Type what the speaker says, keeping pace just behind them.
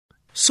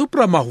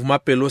Supra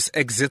Mahumapelo's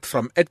exit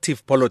from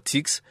active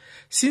politics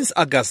since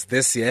August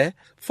this year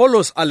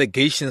follows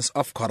allegations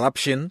of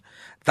corruption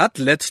that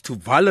led to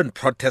violent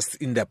protests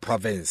in the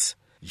province.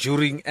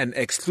 During an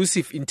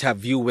exclusive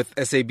interview with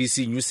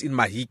SABC News in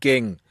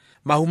Mahikeng,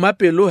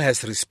 Mahumapelo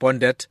has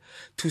responded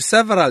to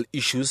several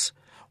issues,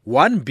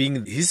 one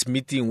being his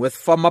meeting with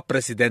former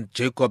President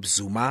Jacob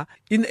Zuma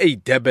in a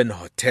Durban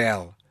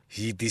hotel.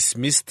 He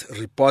dismissed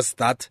reports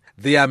that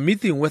their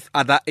meeting with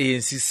other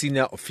ANC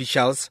senior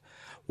officials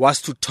was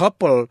to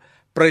topple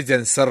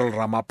President Cyril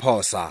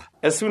Ramaphosa.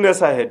 As soon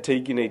as I had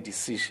taken a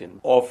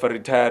decision of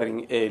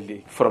retiring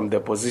early from the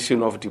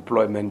position of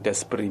deployment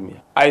as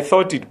Premier, I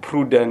thought it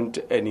prudent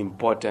and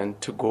important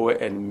to go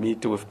and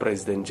meet with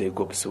President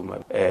Jacob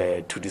Zuma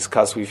to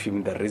discuss with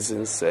him the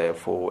reasons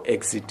for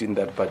exiting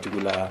that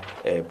particular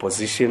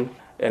position.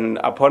 And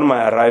upon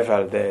my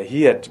arrival there,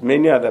 he had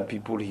many other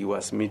people he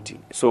was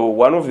meeting. So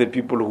one of the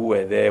people who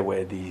were there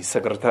were the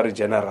Secretary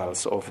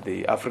Generals of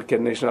the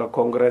African National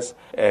Congress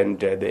and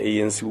the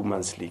ANC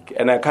Women's League.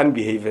 And I can't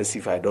behave as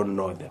if I don't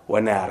know them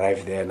when I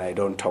arrive there and I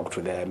don't talk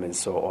to them and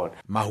so on.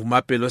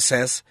 Mahumapelo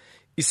says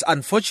it's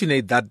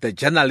unfortunate that the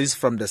journalist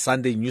from the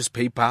Sunday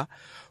newspaper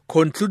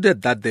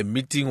concluded that the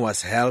meeting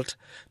was held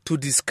to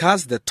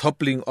discuss the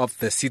toppling of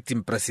the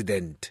sitting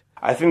president.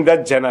 I think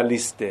that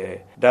journalist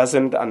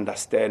doesn't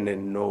understand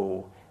and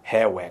know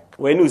her work.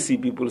 When you see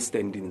people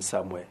standing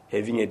somewhere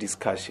having a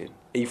discussion,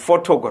 a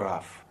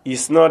photograph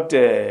is not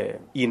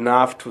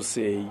enough to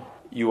say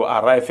you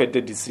arrive at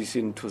a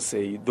decision to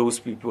say those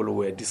people who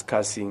were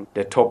discussing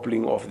the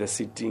toppling of the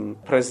sitting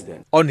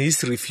president. On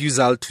his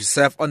refusal to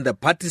serve on the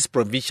party's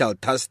provincial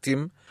task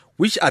team,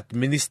 which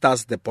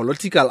administers the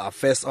political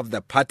affairs of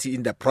the party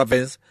in the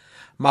province,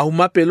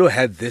 Mahumapelo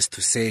had this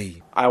to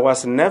say. I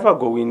was never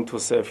going to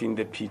serve in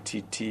the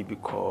PTT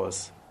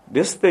because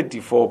these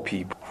 34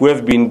 people who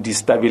have been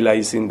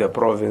destabilizing the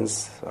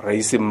province,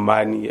 raising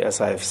money,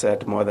 as I have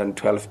said, more than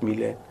 12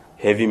 million,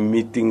 having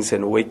meetings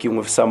and working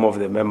with some of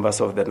the members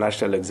of the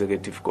National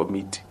Executive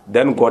Committee,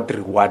 then got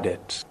rewarded.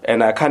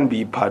 And I can't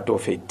be part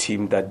of a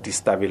team that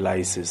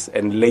destabilizes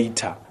and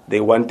later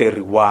they want a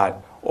reward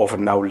of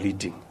now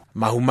leading.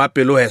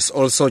 Mahumapelo has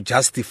also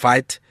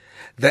justified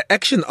the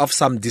action of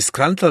some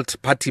disgruntled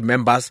party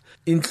members,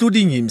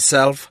 including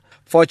himself,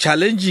 for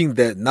challenging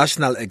the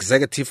National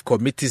Executive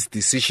Committee's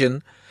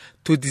decision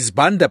to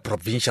disband the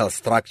provincial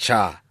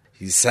structure.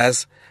 He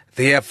says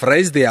they have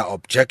raised their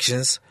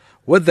objections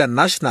with the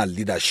national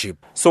leadership.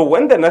 So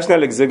when the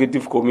National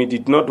Executive Committee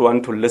did not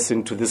want to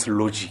listen to this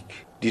logic,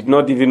 did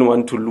not even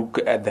want to look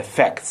at the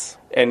facts,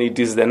 and it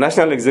is the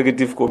National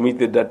Executive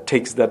Committee that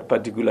takes that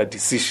particular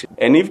decision.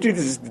 And if it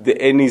is the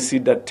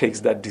NEC that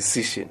takes that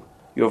decision,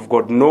 you've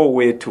got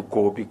nowhere to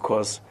go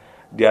because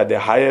they are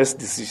the highest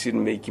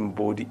decision-making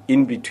body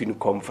in between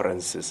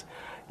conferences.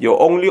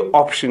 Your only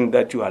option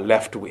that you are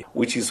left with,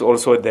 which is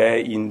also there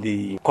in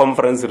the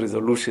conference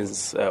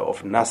resolutions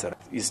of Nasser,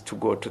 is to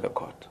go to the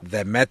court.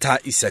 The matter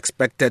is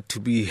expected to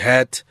be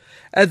heard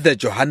at the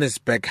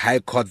Johannesburg High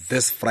Court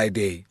this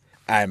Friday.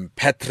 I'm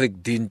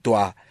Patrick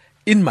Dintwa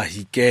in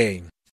Mahikeng.